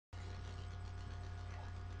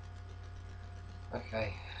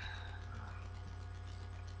Okay.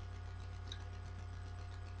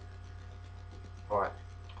 Right.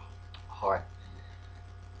 Hi.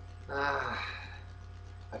 Ah.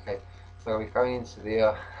 Okay. So we're going into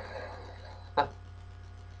the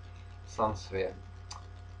sun sphere.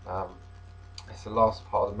 Um, it's the last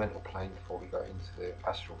part of the mental plane before we go into the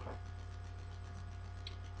astral plane.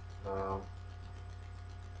 Um,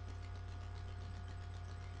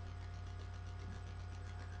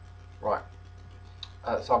 right.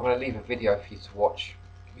 So I'm going to leave a video for you to watch.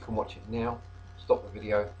 You can watch it now. Stop the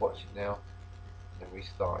video. Watch it now. And then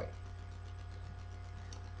restart it.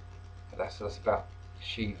 But that's about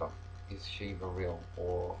Shiva. Is Shiva real,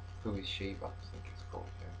 or who is Shiva? I think it's called.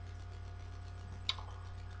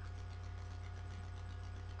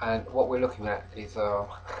 Yeah. And what we're looking at is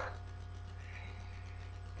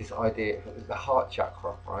this idea, the heart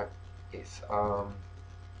chakra, right? It's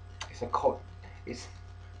it's a it's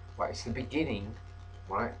it's the beginning,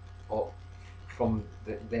 right? Or from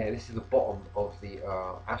there, this is the bottom of the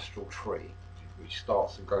astral tree, which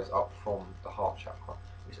starts and goes up from the heart chakra.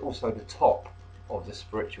 It's also the top of the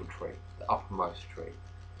spiritual tree, the uppermost tree,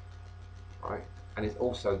 right? And it's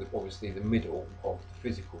also obviously the middle of the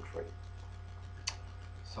physical tree.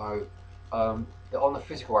 So on the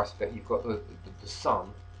physical aspect, you've got the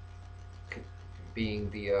sun being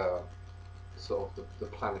the sort of the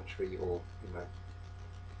planetary, or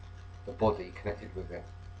the body connected with it.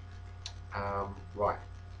 Right.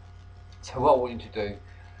 So what I want you to do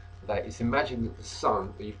today is imagine that the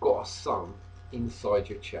sun, that you've got a sun inside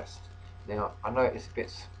your chest. Now I know it's a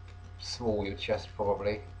bit small, your chest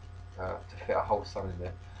probably, to fit a whole sun in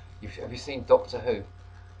there. Have you seen Doctor Who?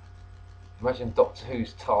 Imagine Doctor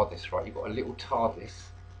Who's TARDIS, right? You've got a little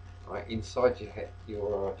TARDIS, right, inside your head,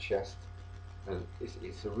 your chest, and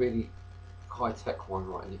it's a really high-tech one,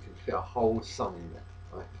 right? And you can fit a whole sun in there,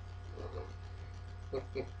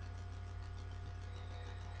 right?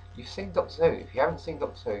 You've seen Doctor Who. If you haven't seen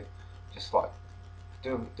Doctor Who, just like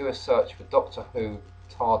do a search for Doctor Who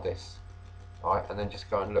TARDIS, right, and then just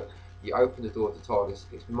go and look. You open the door of the TARDIS,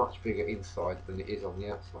 it's much bigger inside than it is on the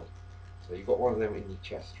outside. So you've got one of them in your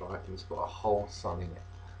chest, right, and it's got a whole sun in it,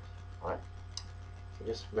 right. So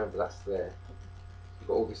just remember that's there. You've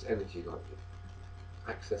got all this energy, like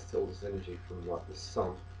access to all this energy from like the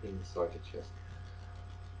sun inside your chest.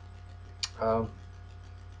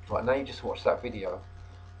 Right, now you just watch that video.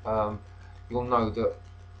 You'll know that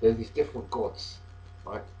there's these different gods,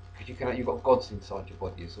 right? Because you've got gods inside your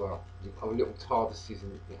body as well. You've got little TARDISes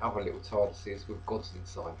and other little TARDISes with gods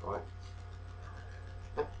inside, right?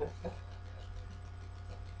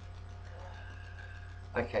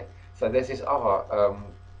 Okay, so there's this other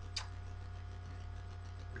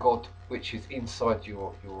god which is inside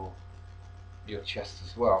your chest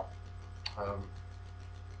as well,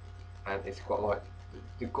 and it's got like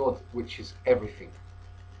the god which is everything,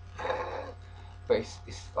 but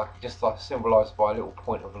it's like just like symbolised by a little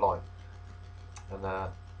point of light,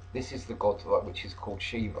 and this is the god which is called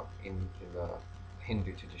Shiva in the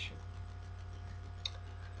Hindu tradition.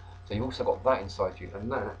 So you've also got that inside you,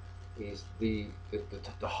 and that is the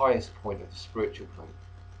highest point of the spiritual plane.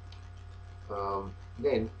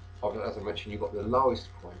 Then, as I mentioned, you've got the lowest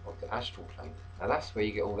point of the astral plane, and that's where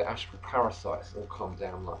you get all the astral parasites that all come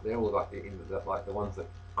down. Like they're all like the ones that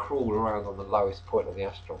crawl around on the lowest point of the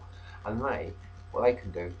astral, and what they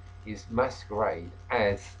can do is masquerade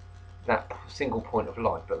as that single point of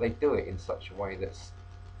light, but they do it in such a way that's,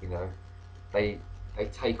 you know, they they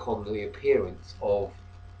take on the appearance of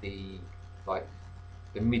the like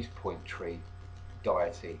the midpoint tree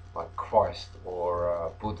deity, like Christ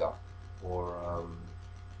or Buddha or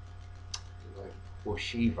or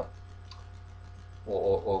Shiva,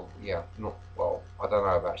 or yeah, not well. I don't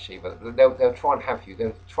know about Shiva. They'll try and have you.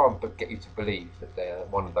 They'll try and get you to believe that they're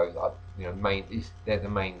one of those. They're the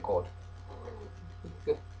main god.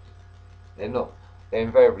 They're not. They're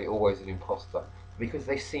invariably always an imposter because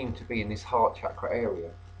they seem to be in this heart chakra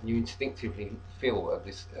area, and you instinctively feel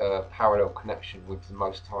this parallel connection with the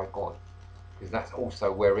Most High God, because that's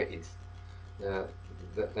also where it is.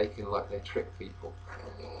 That they trick people.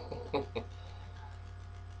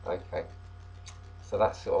 Okay, so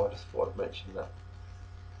that's all. I just thought I'd mention that.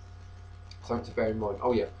 Something to bear in mind.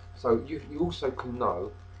 Oh yeah. So you also can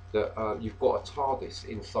know that you've got a TARDIS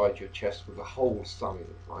inside your chest with a whole sun in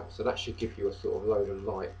it, right? So that should give you a sort of load of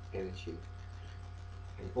light energy.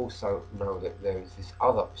 And you also know that there is this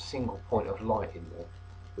other single point of light in there,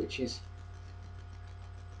 which is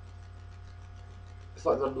it's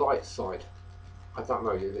like the light side. I don't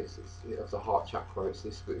know. It's of the heart chakra. It's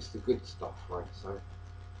the good stuff, right? So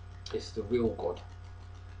it's the real God.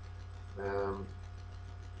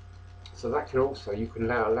 So that can also, you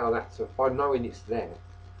can allow that to, by knowing it's there,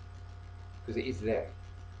 because it is there.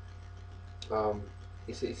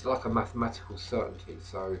 It's like a mathematical certainty.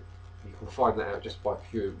 So you can find that out just by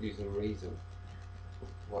pure using reason,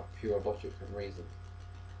 like pure logic and reason.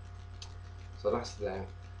 So that's there.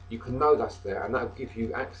 You can know that's there, and that'll give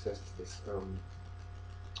you access to this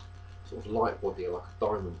sort of light body, like a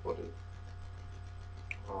diamond body.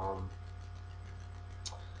 So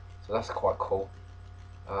that's quite cool.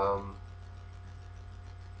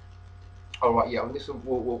 All right, yeah, and this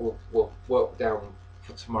we'll work down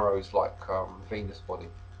for tomorrow's like Venus body,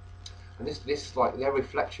 and this like their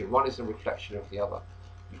reflection. One is a reflection of the other.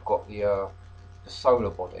 You've got the solar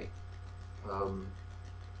body, and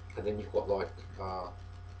then you've got like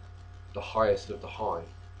the highest of the high,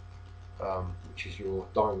 which is your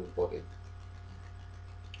diamond body.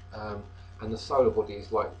 And the solar body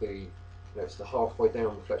is like it's the halfway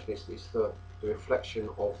down reflection. It's the reflection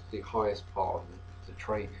of the highest part of the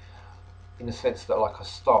tree, in the sense that like a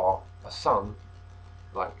star, a sun,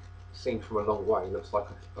 like seen from a long way, looks like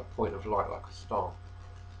a point of light, like a star.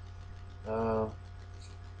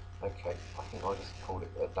 Okay, I think I'll just call it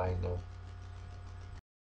a day now.